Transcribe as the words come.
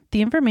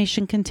The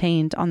information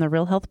contained on the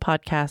Real Health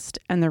podcast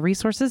and the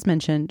resources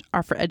mentioned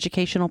are for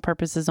educational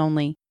purposes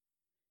only.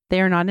 They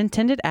are not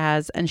intended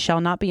as and shall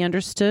not be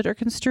understood or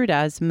construed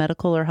as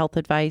medical or health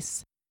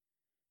advice.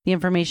 The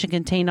information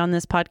contained on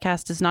this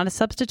podcast is not a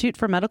substitute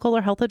for medical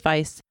or health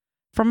advice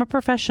from a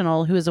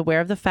professional who is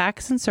aware of the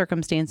facts and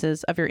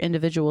circumstances of your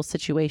individual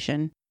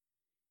situation.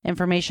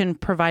 Information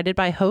provided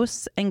by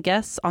hosts and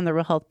guests on the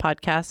Real Health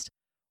podcast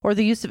or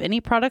the use of any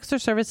products or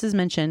services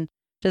mentioned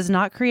does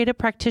not create a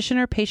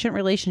practitioner-patient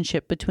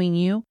relationship between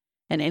you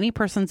and any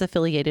persons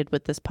affiliated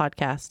with this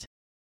podcast.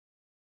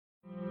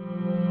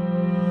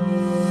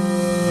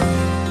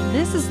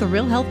 This is the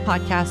Real Health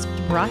Podcast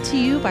brought to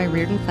you by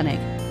Riordan Clinic.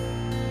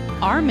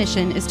 Our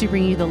mission is to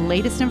bring you the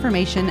latest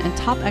information and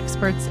top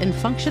experts in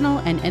functional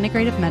and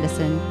integrative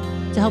medicine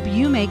to help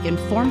you make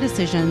informed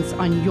decisions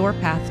on your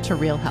path to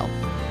real health.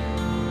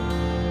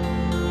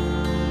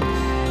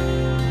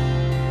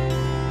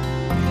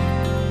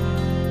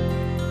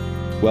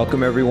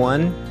 Welcome,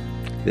 everyone.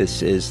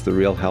 This is the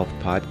Real Health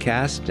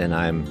Podcast, and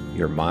I'm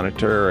your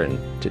monitor. And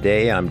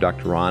today I'm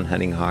Dr. Ron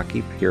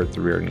Hunninghake here at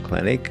the Riordan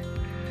Clinic.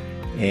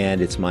 And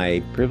it's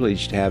my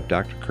privilege to have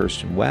Dr.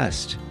 Kirsten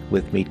West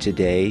with me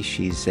today.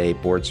 She's a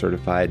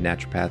board-certified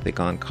naturopathic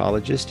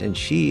oncologist, and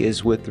she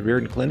is with the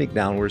Riordan Clinic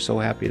now. And we're so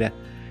happy to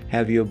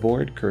have you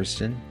aboard,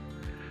 Kirsten.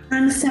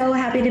 I'm so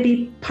happy to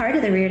be part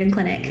of the Riordan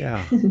Clinic.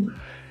 Yeah.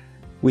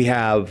 We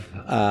have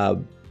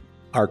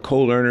our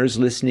co-learners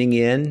listening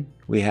in.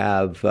 We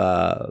have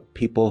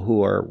people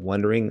who are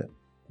wondering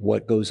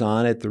what goes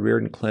on at the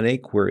Riordan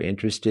Clinic. We're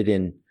interested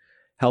in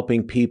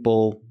helping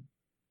people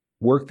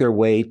work their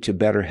way to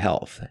better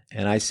health.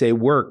 And I say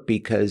work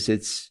because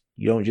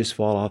you don't just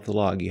fall off the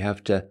log. You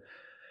have to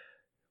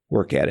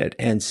work at it.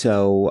 And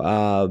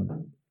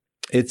so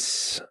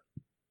it's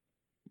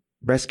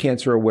Breast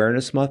Cancer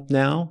Awareness Month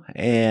now.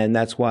 And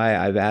that's why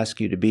I've asked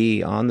you to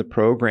be on the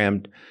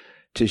program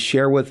to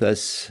share with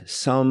us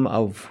some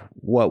of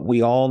what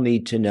we all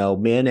need to know,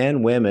 men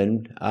and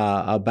women,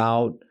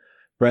 about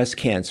breast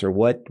cancer.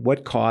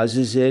 What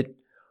causes it?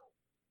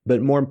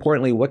 But more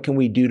importantly, what can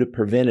we do to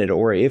prevent it?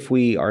 Or if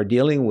we are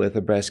dealing with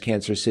a breast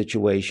cancer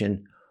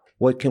situation,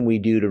 what can we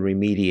do to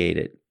remediate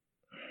it?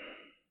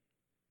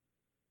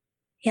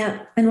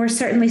 Yeah, and we're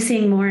certainly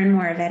seeing more and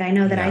more of it. I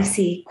know that I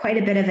see quite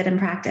a bit of it in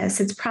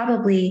practice. It's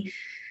probably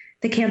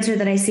the cancer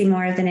that I see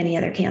more of than any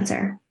other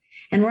cancer.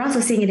 And we're also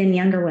seeing it in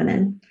younger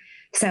women.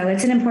 So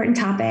it's an important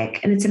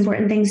topic and it's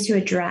important things to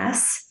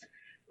address.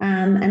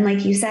 And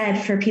like you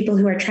said, for people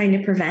who are trying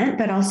to prevent,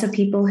 but also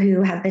people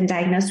who have been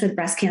diagnosed with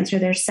breast cancer,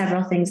 there's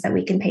several things that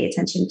we can pay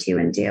attention to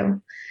and do.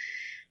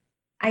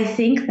 I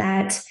think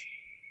that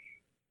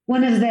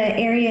one of the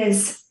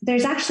areas,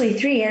 there's actually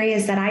three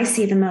areas that I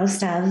see the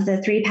most of,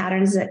 the three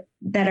patterns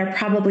that are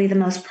probably the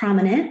most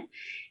prominent.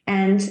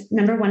 And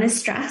number one is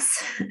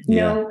stress.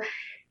 No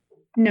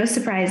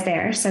surprise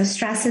there. So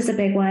stress is a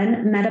big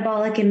one,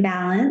 metabolic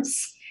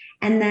imbalance,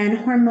 and then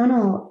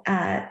hormonal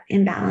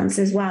imbalance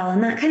as well.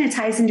 And that kind of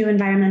ties into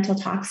environmental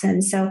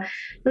toxins. So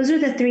those are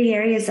the three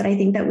areas that I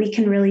think that we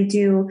can really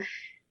do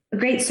a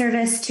great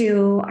service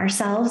to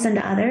ourselves and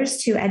to others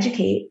to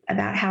educate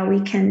about how we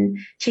can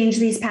change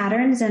these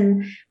patterns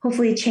and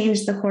hopefully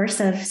change the course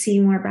of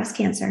seeing more breast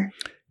cancer.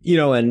 You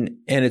know, and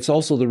it's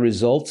also the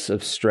results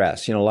of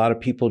stress. You know, a lot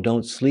of people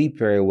don't sleep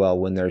very well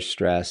when they're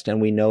stressed.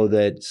 And we know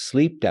that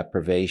sleep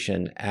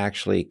deprivation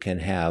actually can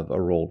have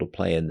a role to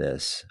play in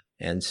this.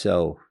 And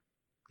so,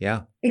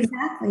 yeah.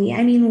 Exactly.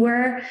 I mean,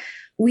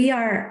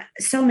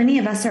 so many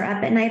of us are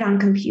up at night on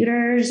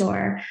computers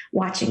or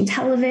watching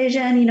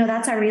television. You know,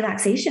 that's our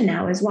relaxation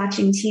now, is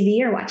watching TV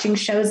or watching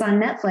shows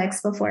on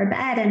Netflix before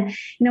bed. And, you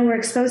know, we're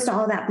exposed to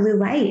all that blue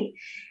light.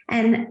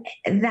 And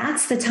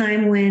that's the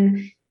time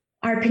when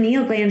our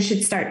pineal gland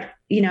should start,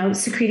 you know,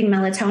 secreting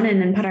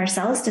melatonin and put our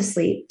cells to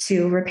sleep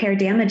to repair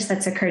damage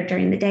that's occurred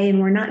during the day. And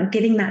we're not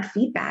getting that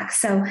feedback.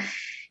 So,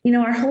 you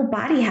know, our whole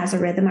body has a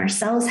rhythm, our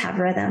cells have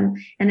rhythm.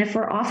 And if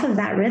we're off of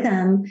that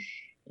rhythm,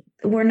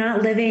 we're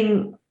not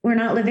living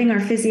our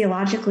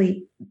physiological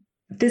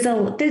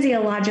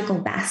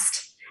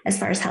best as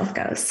far as health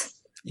goes.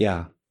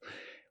 Yeah.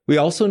 We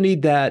also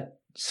need that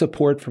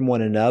support from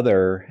one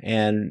another,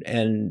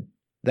 and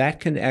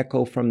that can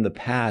echo from the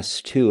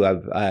past too.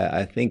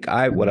 I think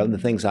one of the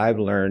things I've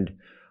learned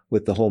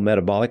with the whole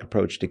metabolic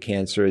approach to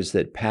cancer is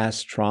that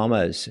past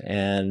traumas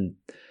and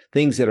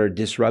things that are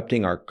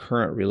disrupting our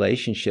current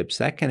relationships,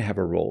 that can have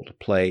a role to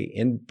play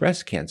in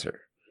breast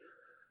cancer.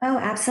 Oh,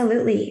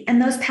 absolutely.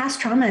 And those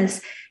past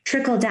traumas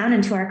trickle down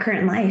into our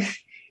current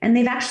life. And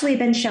they've actually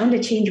been shown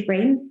to change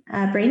brain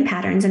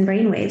patterns and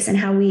brain waves and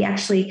how we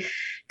actually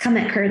come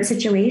at current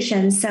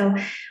situations. So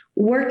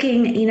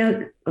working, you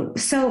know,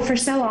 for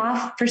so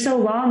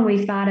long,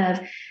 we've thought of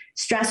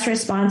stress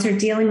response or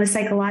dealing with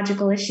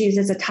psychological issues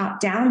as a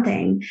top-down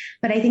thing.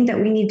 But I think that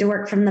we need to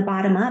work from the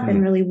bottom up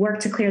and really work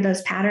to clear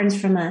those patterns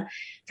from a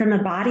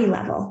body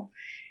level.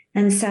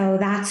 And so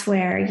that's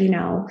where, you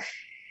know,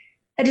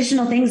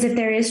 additional things if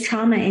there is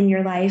trauma in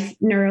your life,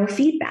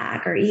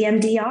 neurofeedback or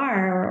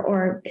EMDR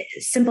or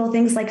simple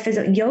things like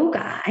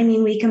yoga. I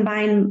mean, we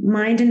combine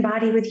mind and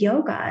body with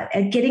yoga,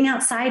 getting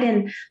outside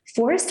and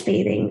forest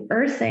bathing,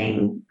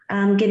 earthing,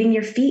 getting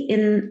your feet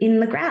in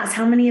the grass.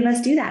 How many of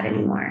us do that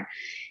anymore?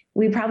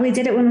 We probably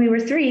did it when we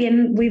were 3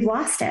 and we've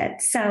lost it.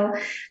 So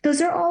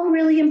those are all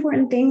really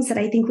important things that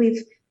I think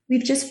we've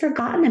just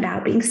forgotten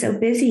about, being so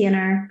busy in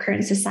our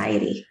current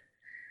society.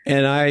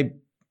 And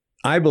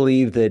I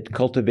believe that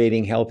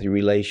cultivating healthy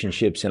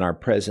relationships in our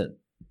present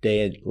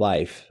day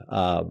life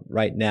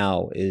right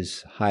now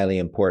is highly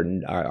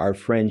important. Our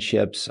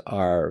friendships,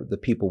 the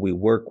people we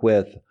work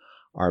with,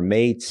 our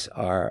mates,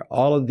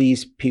 all of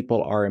these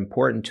people are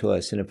important to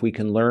us. And if we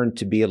can learn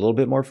to be a little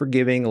bit more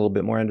forgiving, a little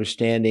bit more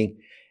understanding,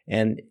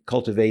 and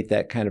cultivate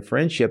that kind of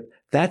friendship,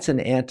 that's an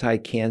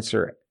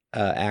anti-cancer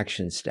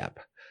action step.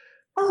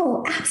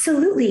 Oh,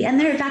 absolutely. And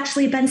there have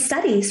actually been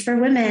studies for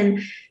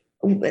women,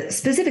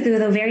 specifically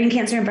with ovarian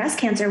cancer and breast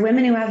cancer,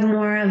 women who have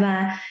more of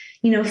a,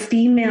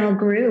 female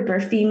group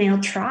or female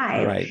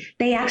tribe, right.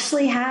 They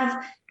actually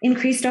have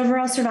increased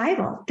overall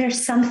survival.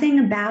 There's something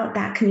about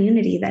that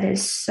community that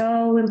is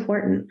so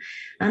important.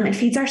 It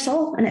feeds our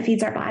soul and it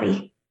feeds our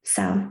body.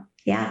 So,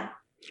 yeah.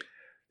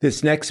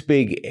 This next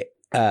big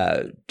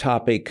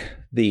topic,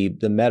 the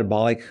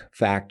metabolic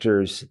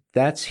factors,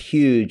 that's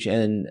huge.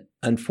 And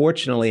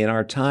unfortunately, in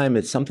our time,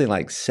 it's something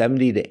like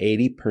 70 to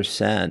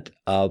 80%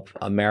 of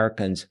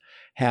Americans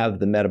have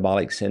the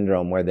metabolic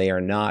syndrome, where they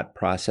are not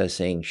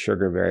processing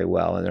sugar very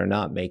well and they're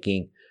not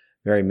making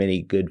very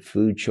many good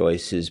food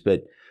choices.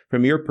 But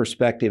from your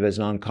perspective as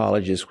an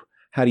oncologist,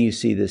 how do you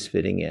see this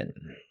fitting in?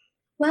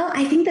 Well,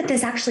 I think that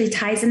this actually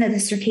ties into the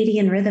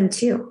circadian rhythm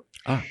too,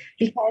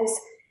 because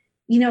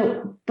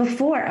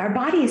before, our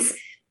bodies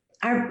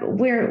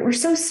we're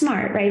so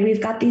smart, right?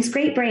 We've got these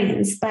great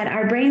brains, but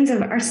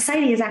our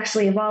society has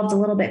actually evolved a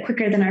little bit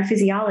quicker than our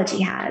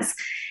physiology has.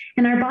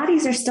 And our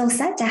bodies are still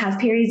set to have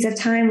periods of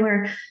time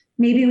where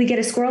maybe we get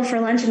a squirrel for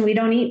lunch and we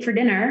don't eat for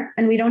dinner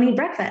and we don't eat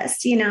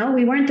breakfast. We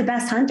weren't the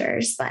best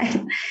hunters,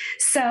 but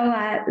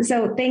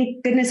so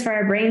thank goodness for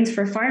our brains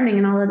for farming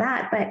and all of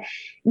that. But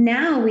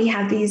now we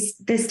have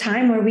this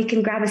time where we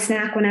can grab a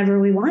snack whenever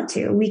we want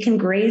to. We can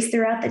graze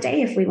throughout the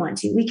day if we want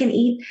to. We can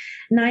eat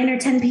 9 or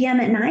 10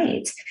 p.m. at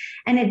night.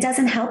 And it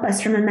doesn't help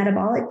us from a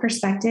metabolic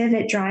perspective.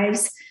 It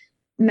drives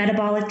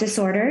metabolic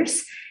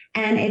disorders.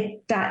 And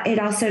it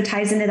also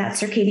ties into that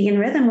circadian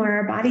rhythm where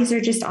our bodies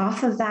are just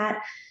off of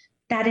that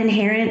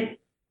inherent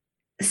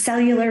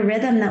cellular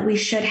rhythm that we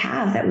should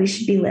have, that we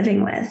should be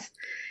living with.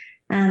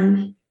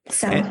 And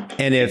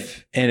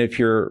if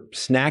you're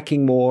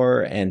snacking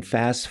more and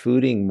fast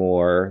fooding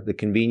more, the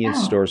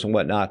convenience stores and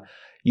whatnot,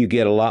 you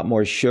get a lot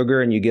more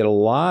sugar and you get a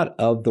lot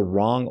of the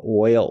wrong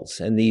oils.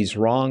 And these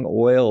wrong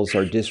oils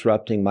are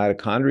disrupting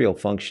mitochondrial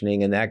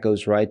functioning, and that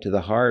goes right to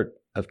the heart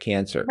of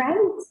cancer.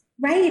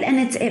 Right.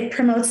 And it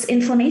promotes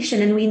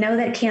inflammation. And we know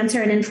that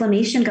cancer and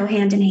inflammation go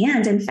hand in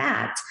hand. In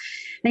fact,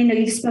 and I know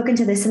you've spoken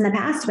to this in the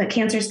past, but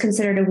cancer is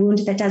considered a wound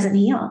that doesn't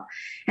heal.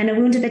 And a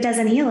wound that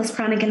doesn't heal is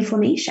chronic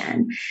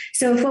inflammation.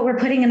 So if what we're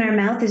putting in our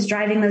mouth is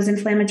driving those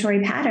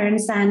inflammatory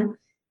patterns, then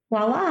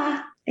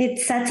voila, it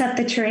sets up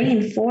the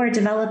terrain for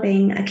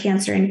developing a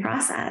cancering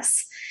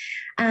process.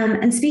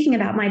 And speaking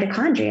about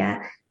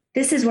mitochondria,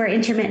 this is where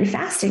intermittent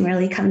fasting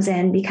really comes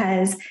in,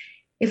 because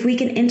if we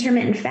can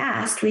intermittent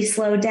fast, we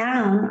slow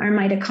down our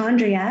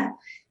mitochondria,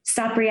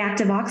 stop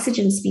reactive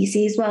oxygen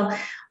species. Well,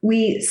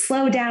 we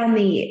slow down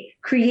the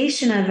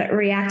creation of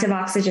reactive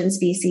oxygen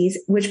species,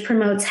 which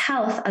promotes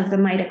health of the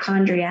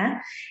mitochondria.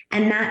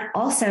 And that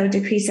also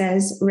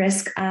decreases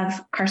risk of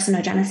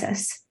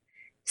carcinogenesis.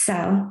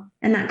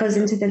 And that goes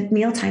into the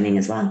meal timing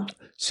as well.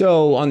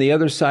 So on the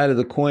other side of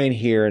the coin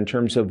here, in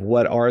terms of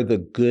what are the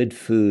good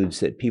foods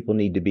that people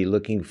need to be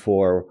looking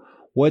for,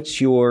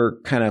 what's your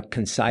kind of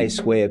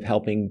concise way of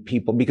helping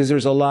people? Because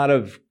there's a lot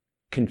of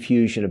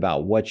confusion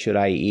about what should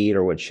I eat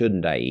or what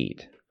shouldn't I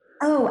eat.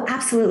 Oh,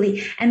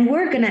 absolutely. And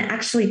we're going to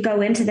actually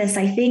go into this,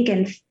 I think,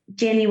 in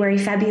January,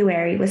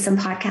 February with some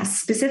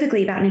podcasts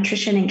specifically about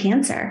nutrition and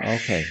cancer.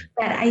 Okay.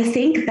 But I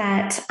think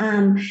that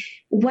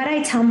what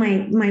I tell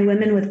my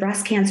women with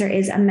breast cancer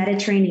is a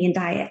Mediterranean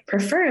diet,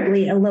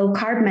 preferably a low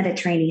carb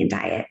Mediterranean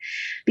diet,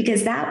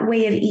 because that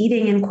way of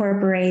eating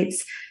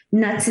incorporates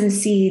nuts and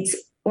seeds,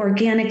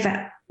 organic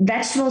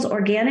vegetables,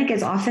 organic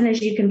as often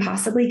as you can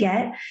possibly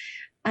get.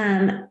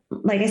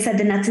 Like I said,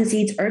 the nuts and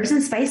seeds, herbs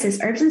and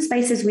spices. Herbs and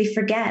spices, we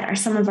forget, are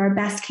some of our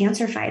best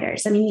cancer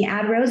fighters. I mean, you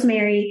add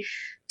rosemary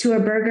to a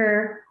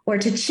burger or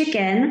to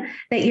chicken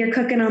that you're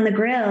cooking on the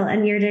grill,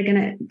 and you're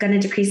going to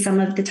decrease some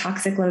of the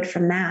toxic load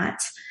from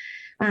that.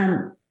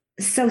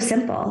 So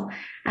simple,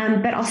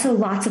 but also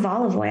lots of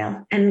olive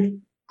oil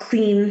and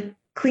clean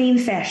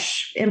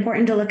fish.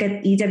 Important to look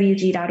at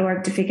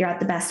ewg.org to figure out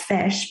the best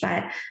fish,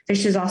 but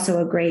fish is also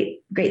a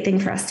great thing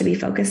for us to be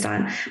focused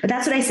on. But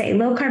that's what I say,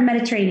 low carb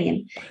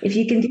Mediterranean. If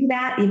you can do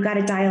that, you've got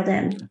it dialed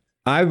in.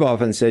 I've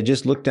often said,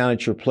 just look down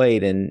at your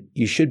plate and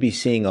you should be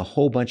seeing a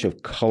whole bunch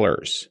of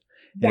colors.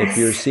 And Yes. If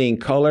you're seeing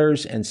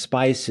colors and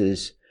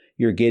spices,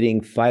 you're getting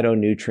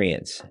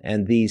phytonutrients.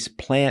 And these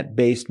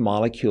plant-based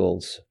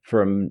molecules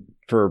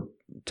for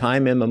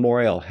time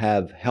immemorial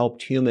have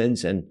helped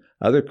humans and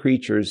other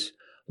creatures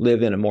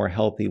live in a more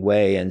healthy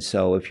way. And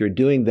so if you're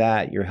doing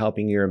that, you're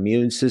helping your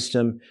immune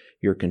system,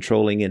 you're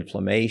controlling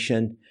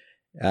inflammation,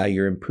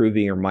 you're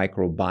improving your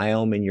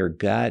microbiome in your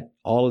gut.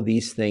 All of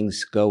these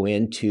things go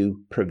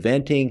into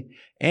preventing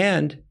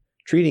and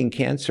treating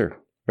cancer,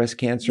 breast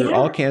cancer,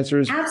 all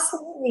cancers.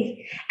 Absolutely.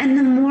 And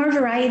the more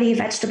variety of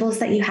vegetables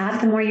that you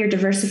have, the more you're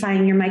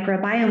diversifying your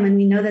microbiome. And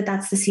we know that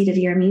that's the seat of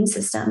your immune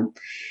system.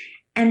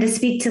 And to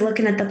speak to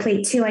looking at the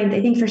plate too, I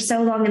think for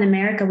so long in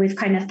America, we've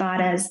kind of thought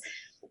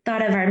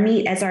of our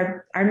meat as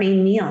our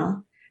main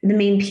meal, the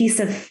main piece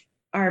of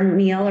our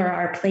meal or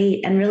our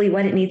plate. And really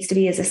what it needs to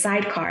be is a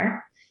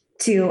sidecar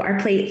to our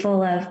plate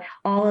full of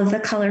all of the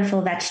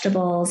colorful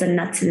vegetables and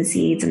nuts and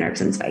seeds and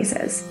herbs and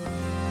spices.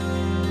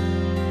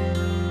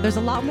 There's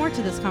a lot more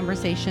to this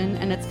conversation,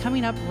 and it's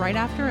coming up right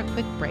after a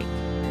quick break.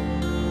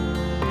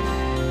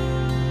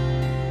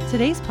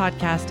 Today's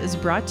podcast is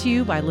brought to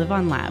you by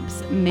Live-On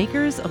Labs,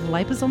 makers of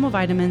liposomal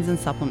vitamins and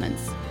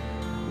supplements.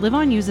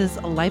 Live-On uses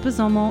a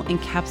liposomal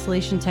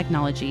encapsulation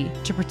technology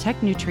to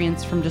protect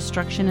nutrients from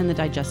destruction in the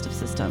digestive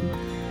system.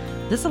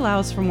 This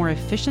allows for more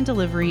efficient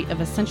delivery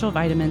of essential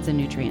vitamins and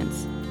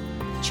nutrients.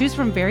 Choose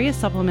from various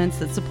supplements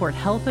that support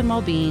health and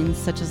well-being,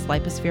 such as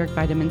lipospheric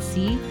vitamin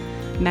C,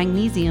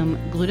 magnesium,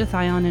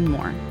 glutathione, and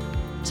more.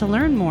 To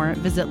learn more,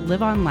 visit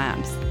Live-On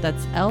Labs.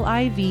 That's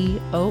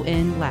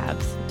LIVON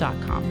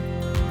labs.com.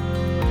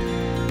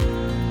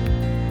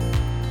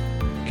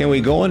 Can we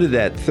go into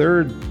that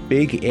third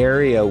big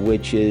area,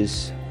 which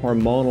is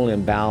hormonal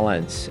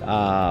imbalance?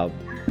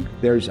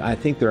 I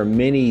think there are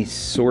many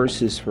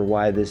sources for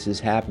why this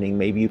is happening.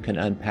 Maybe you can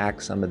unpack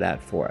some of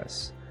that for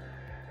us.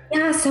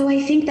 Yeah, so I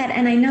think that,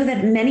 and I know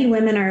that many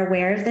women are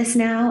aware of this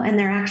now, and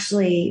they're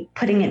actually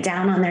putting it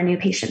down on their new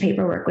patient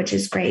paperwork, which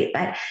is great.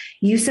 But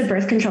use of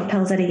birth control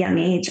pills at a young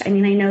age. I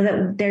mean, I know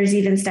that there's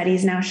even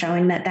studies now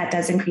showing that that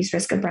does increase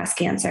risk of breast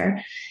cancer.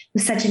 It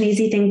was such an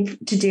easy thing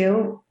to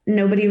do.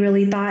 Nobody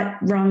really thought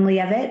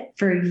wrongly of it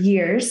for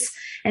years.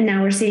 And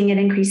now we're seeing it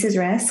increases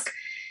risk,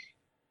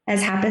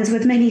 as happens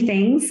with many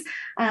things.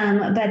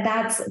 But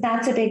that's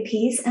a big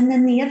piece. And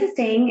then the other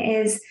thing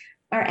is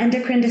our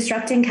endocrine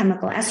disrupting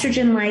chemical,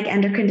 estrogen-like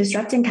endocrine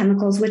disrupting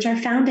chemicals, which are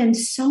found in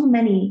so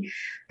many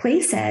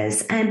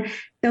places. And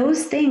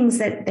those things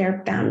that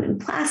they're found in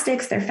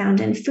plastics, they're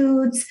found in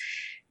foods,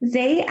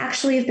 they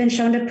actually have been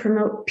shown to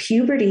promote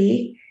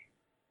puberty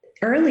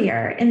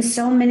earlier in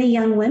so many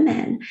young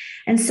women.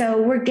 And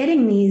so we're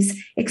getting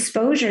these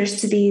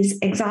exposures to these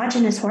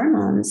exogenous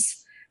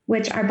hormones,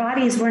 which our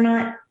bodies were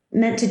not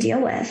meant to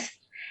deal with.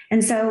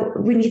 And so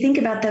when you think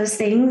about those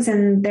things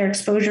and their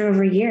exposure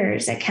over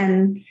years, it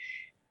can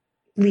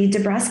lead to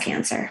breast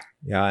cancer.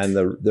 Yeah, and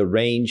the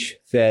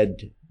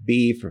range-fed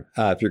beef,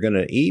 if you're going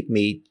to eat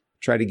meat,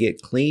 try to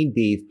get clean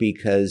beef,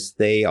 because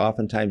they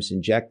oftentimes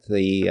inject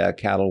the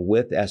cattle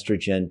with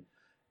estrogen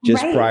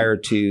just prior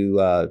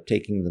to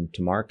taking them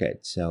to market.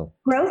 So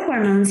growth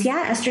hormones,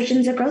 yeah,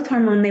 estrogen's a growth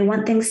hormone. They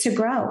want things to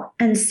grow,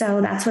 and so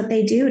that's what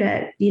they do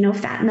to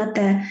fatten up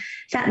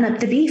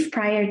the beef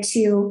prior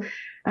to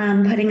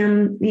putting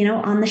them,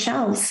 on the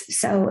shelves.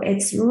 So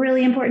it's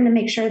really important to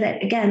make sure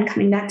that, again,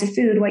 coming back to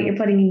food, what you're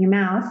putting in your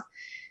mouth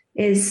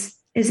is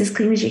as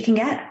clean as you can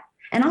get,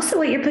 and also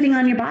what you're putting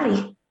on your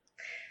body.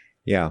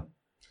 Yeah,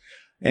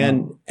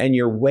 and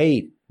your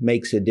weight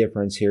makes a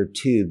difference here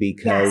too,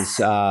 because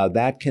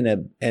that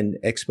can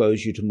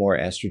expose you to more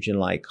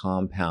estrogen-like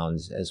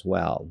compounds as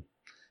well.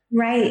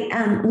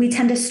 Right. We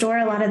tend to store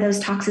a lot of those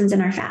toxins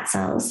in our fat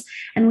cells,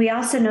 and we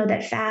also know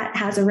that fat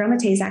has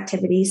aromatase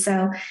activity.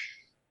 So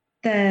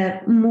the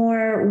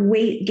more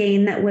weight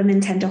gain that women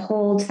tend to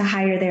hold, the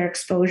higher their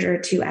exposure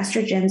to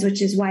estrogens,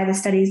 which is why the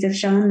studies have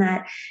shown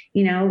that,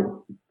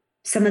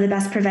 some of the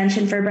best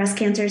prevention for breast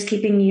cancer is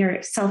keeping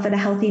yourself at a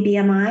healthy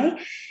BMI.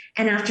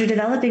 And after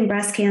developing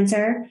breast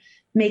cancer,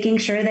 making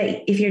sure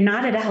that if you're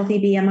not at a healthy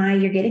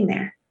BMI, you're getting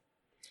there.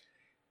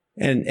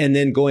 And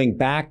then going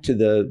back to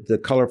the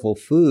colorful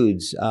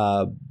foods,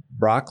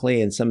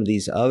 broccoli and some of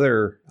these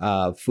other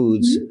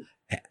foods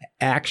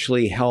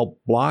actually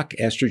help block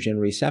estrogen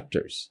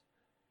receptors.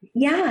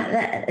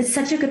 Yeah, it's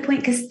such a good point,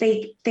 because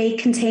they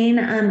contain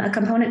a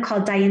component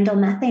called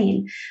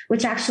diindolylmethane,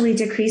 which actually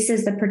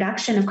decreases the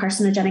production of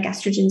carcinogenic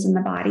estrogens in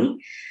the body.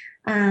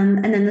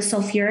 And then the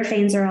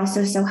sulforaphanes are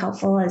also so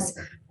helpful as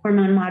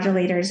hormone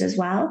modulators as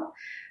well.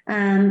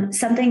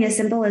 Something as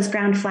simple as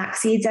ground flax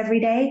seeds every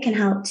day can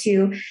help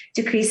to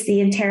decrease the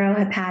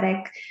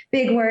enterohepatic,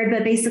 big word,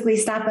 but basically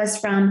stop us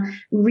from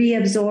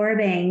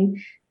reabsorbing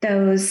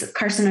those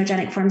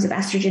carcinogenic forms of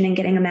estrogen and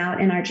getting them out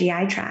in our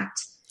GI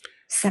tract.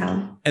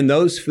 And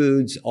those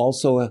foods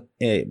also,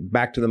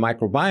 back to the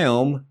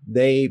microbiome,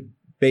 they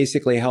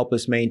basically help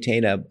us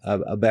maintain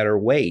a better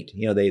weight.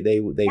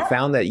 They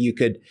found that you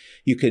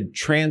could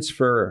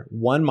transfer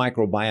one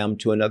microbiome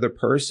to another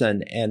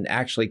person and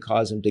actually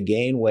cause them to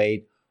gain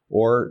weight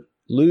or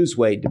lose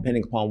weight,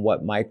 depending upon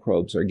what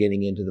microbes are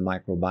getting into the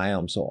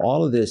microbiome. So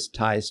all of this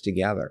ties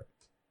together.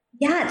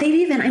 Yeah,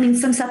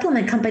 some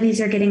supplement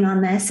companies are getting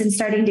on this and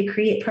starting to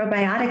create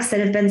probiotics that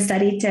have been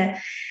studied to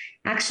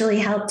actually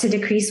help to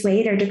decrease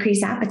weight or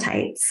decrease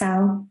appetite.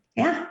 So,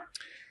 yeah.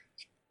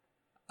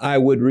 I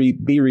would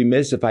be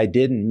remiss if I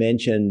didn't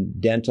mention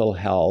dental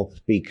health,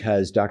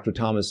 because Dr.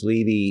 Thomas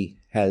Levy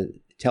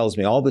tells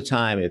me all the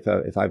time,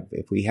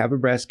 if we have a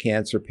breast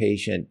cancer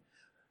patient,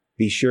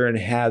 be sure and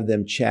have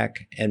them check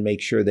and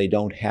make sure they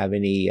don't have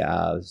any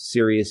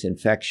serious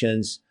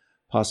infections,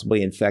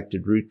 possibly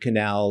infected root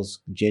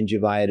canals,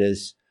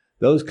 gingivitis,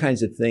 those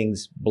kinds of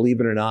things. Believe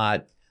it or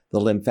not,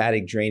 the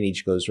lymphatic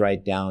drainage goes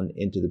right down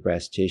into the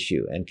breast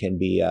tissue and can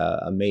be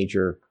a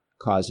major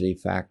causative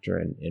factor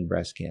in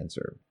breast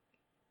cancer.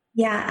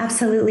 Yeah,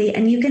 absolutely.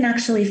 And you can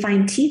actually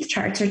find teeth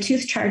charts or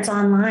tooth charts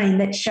online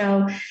that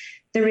show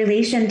the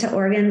relation to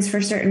organs for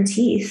certain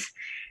teeth.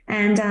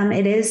 And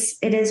it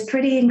is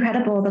pretty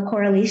incredible, the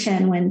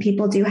correlation when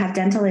people do have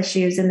dental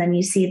issues, and then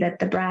you see that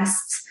the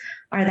breasts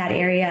are that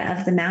area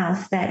of the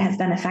mouth that have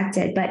been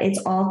affected, but it's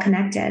all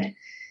connected.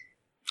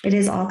 It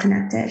is all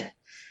connected.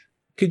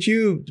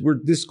 We're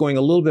just going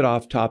a little bit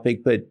off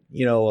topic, but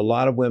a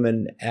lot of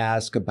women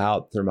ask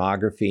about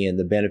thermography and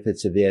the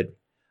benefits of it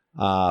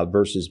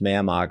versus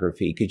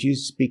mammography. Could you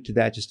speak to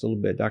that just a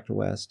little bit, Dr.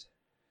 West?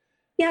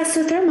 Yeah,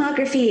 so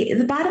thermography,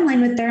 the bottom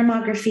line with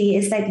thermography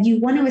is that you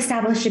want to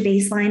establish a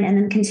baseline and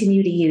then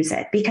continue to use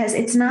it, because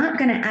it's not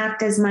going to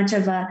act as much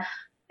of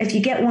if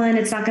you get one,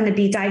 it's not going to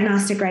be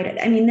diagnostic, right?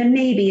 I mean, then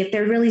maybe if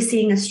they're really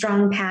seeing a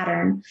strong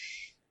pattern,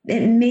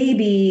 it may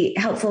be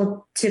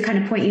helpful to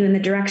kind of point you in the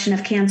direction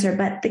of cancer.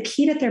 But the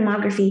key to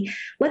thermography,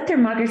 what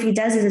thermography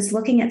does is it's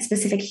looking at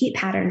specific heat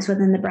patterns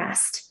within the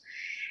breast.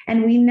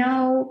 And we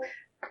know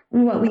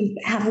what we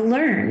have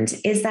learned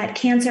is that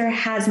cancer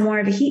has more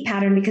of a heat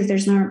pattern because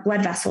there's more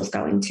blood vessels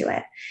going to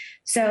it.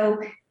 So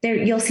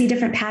you'll see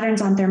different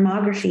patterns on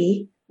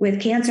thermography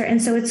with cancer.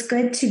 And so it's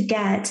good to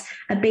get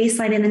a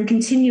baseline and then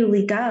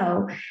continually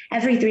go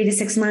every 3 to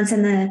 6 months.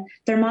 And the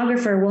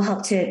thermographer will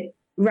help to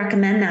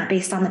recommend that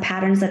based on the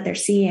patterns that they're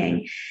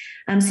seeing.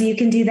 So you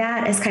can do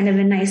that as kind of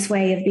a nice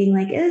way of being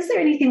like, is there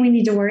anything we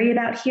need to worry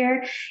about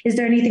here? Is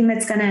there anything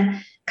that's going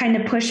to kind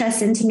of push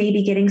us into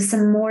maybe getting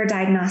some more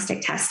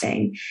diagnostic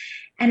testing?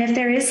 And if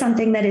there is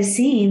something that is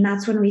seen,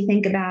 that's when we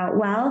think about,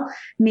 well,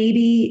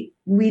 maybe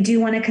we do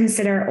want to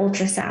consider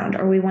ultrasound,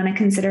 or we want to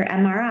consider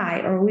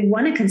MRI, or we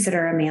want to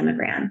consider a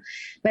mammogram.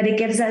 But it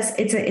gives us,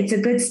 it's a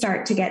good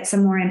start to get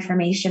some more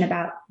information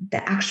about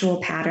the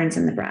actual patterns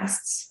in the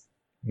breasts.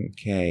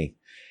 Okay.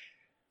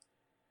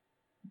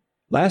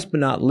 Last but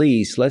not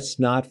least, let's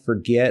not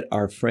forget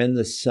our friend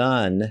the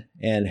sun,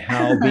 and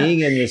how being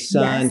in the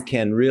sun yes.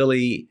 can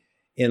really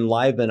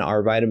enliven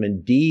our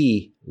vitamin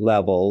D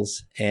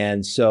levels.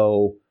 And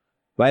so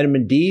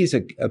vitamin D is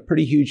a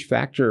pretty huge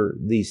factor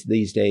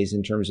these days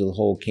in terms of the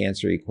whole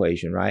cancer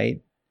equation, right?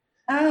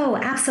 Oh,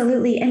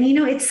 absolutely. And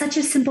it's such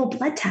a simple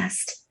blood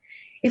test.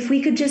 If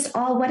we could just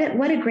what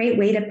a great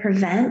way to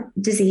prevent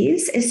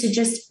disease is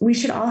to we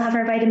should all have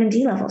our vitamin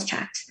D levels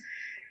checked.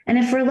 And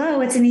if we're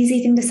low, it's an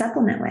easy thing to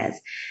supplement with.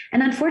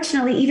 And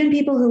unfortunately, even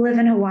people who live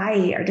in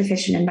Hawaii are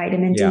deficient in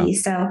vitamin D.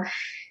 So,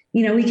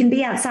 we can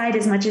be outside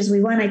as much as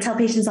we want. I tell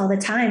patients all the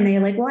time, they're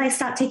like, well, I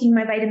stopped taking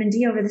my vitamin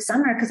D over the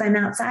summer because I'm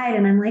outside.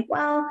 And I'm like,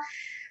 well,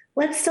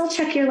 let's still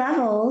check your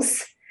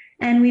levels,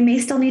 and we may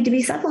still need to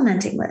be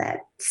supplementing with it.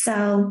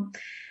 So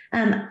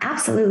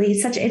absolutely,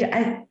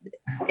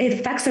 it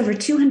affects over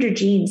 200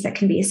 genes that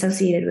can be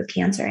associated with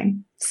cancer.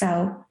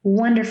 So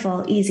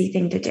wonderful, easy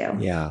thing to do.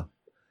 Yeah.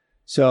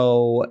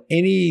 So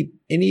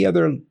any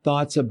other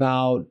thoughts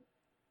about,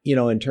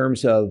 in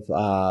terms of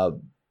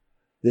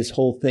this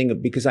whole thing?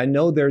 Because I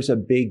know there's a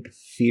big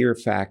fear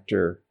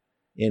factor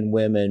in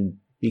women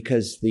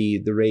because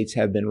the rates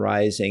have been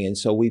rising. And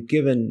so we've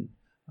given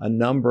a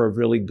number of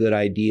really good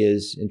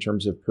ideas in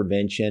terms of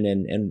prevention.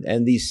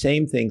 And these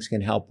same things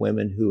can help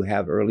women who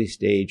have early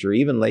stage or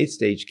even late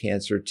stage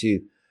cancer to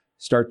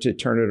start to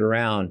turn it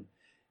around.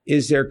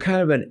 Is there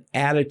kind of an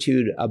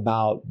attitude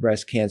about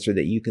breast cancer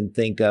that you can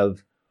think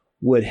of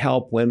would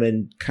help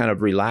women kind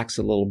of relax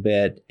a little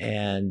bit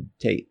and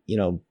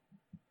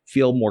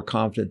feel more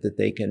confident that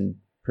they can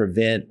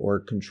prevent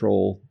or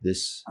control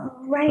this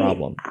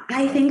problem?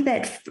 I think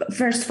that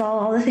first of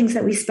all the things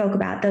that we spoke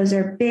about, those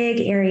are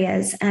big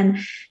areas and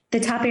the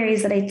top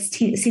areas that I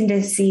seem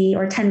to see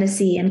or tend to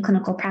see in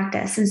clinical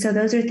practice. And so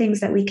those are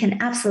things that we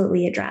can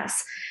absolutely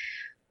address.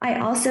 I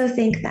also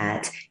think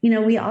that,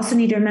 we also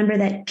need to remember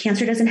that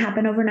cancer doesn't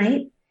happen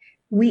overnight.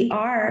 We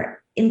are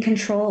in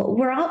control.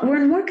 We're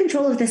in more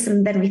control of this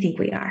than we think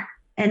we are.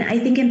 And I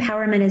think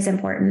empowerment is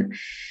important.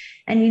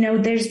 And,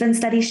 there's been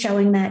studies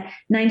showing that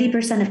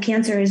 90% of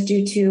cancer is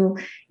due to,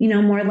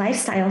 more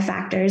lifestyle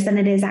factors than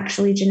it is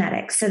actually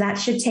genetics. So that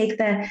should take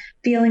the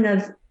feeling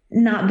of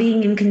not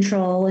being in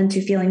control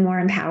into feeling more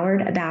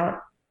empowered about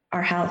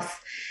our health.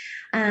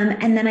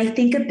 And then I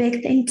think a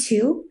big thing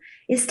too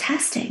is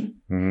testing.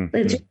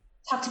 Mm-hmm. Just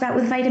talked about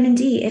with vitamin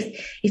D.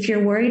 If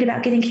you're worried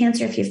about getting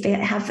cancer, if you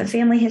have a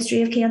family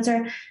history of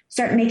cancer,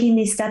 start making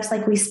these steps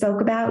like we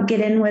spoke about. Get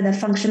in with a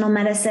functional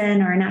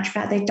medicine or a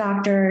naturopathic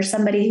doctor or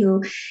somebody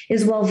who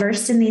is well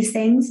versed in these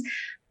things.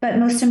 But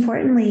most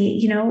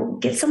importantly,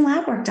 get some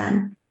lab work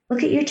done.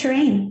 Look at your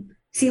terrain.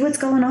 See what's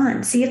going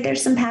on. See if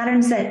there's some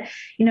patterns that,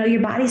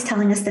 your body's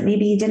telling us that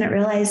maybe you didn't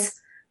realize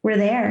were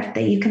there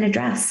that you can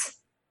address.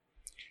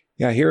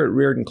 Yeah, here at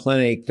Riordan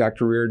Clinic,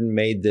 Dr. Riordan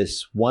made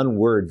this one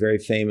word very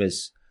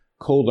famous,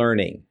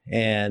 co-learning.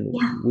 And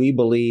we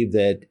believe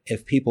that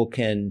if people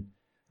can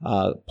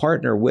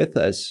partner with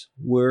us,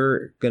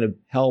 we're going to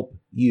help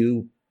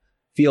you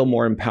feel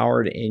more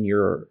empowered in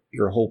your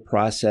whole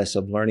process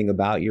of learning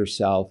about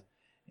yourself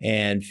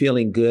and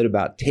feeling good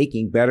about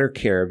taking better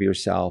care of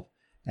yourself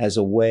as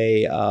a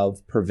way of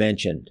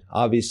prevention.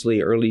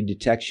 Obviously, early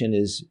detection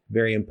is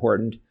very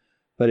important,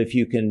 but if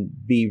you can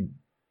be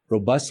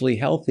robustly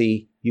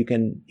healthy, you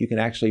can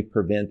actually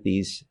prevent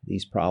these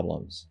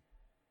problems.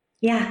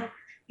 Yeah.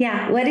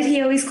 What did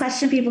he always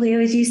question people? He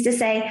always used to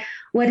say,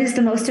 "What is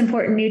the most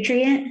important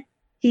nutrient?"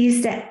 He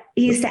used to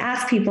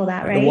ask people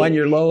that, right? The one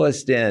you're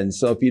lowest in.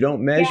 So if you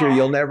don't measure,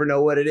 you'll never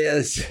know what it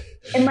is.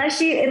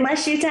 Unless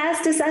you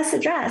test, assess,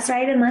 address,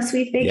 right? Unless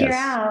we figure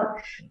out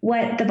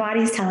what the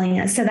body's telling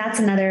us. So that's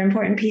another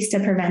important piece to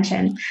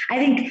prevention. I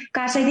think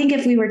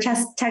if we were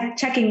just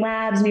checking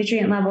labs,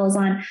 nutrient levels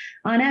on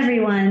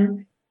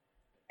everyone,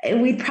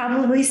 we'd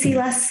probably see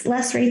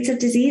less rates of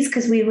disease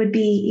because we would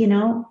be,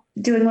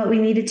 doing what we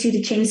needed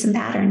to change some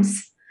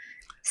patterns.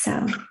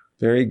 So.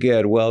 Very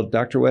good. Well,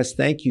 Dr. West,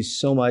 thank you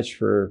so much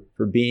for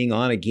being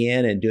on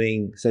again and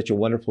doing such a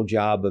wonderful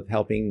job of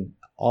helping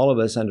all of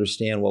us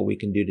understand what we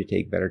can do to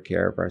take better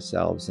care of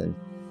ourselves.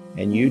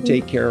 And you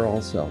take care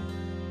also.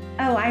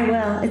 Oh, I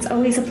will. It's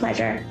always a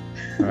pleasure.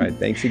 All right.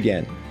 Thanks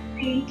again.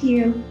 Thank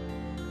you.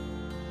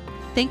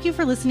 Thank you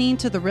for listening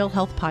to the Real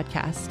Health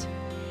Podcast.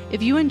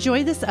 If you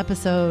enjoyed this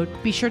episode,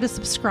 be sure to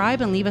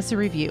subscribe and leave us a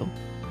review.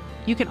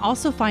 You can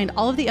also find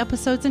all of the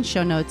episodes and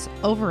show notes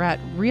over at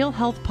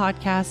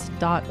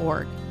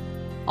realhealthpodcast.org.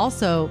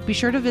 Also, be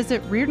sure to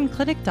visit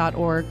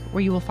riordanclinic.org,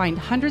 where you will find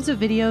hundreds of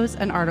videos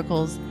and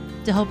articles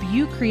to help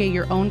you create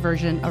your own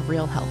version of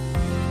real health.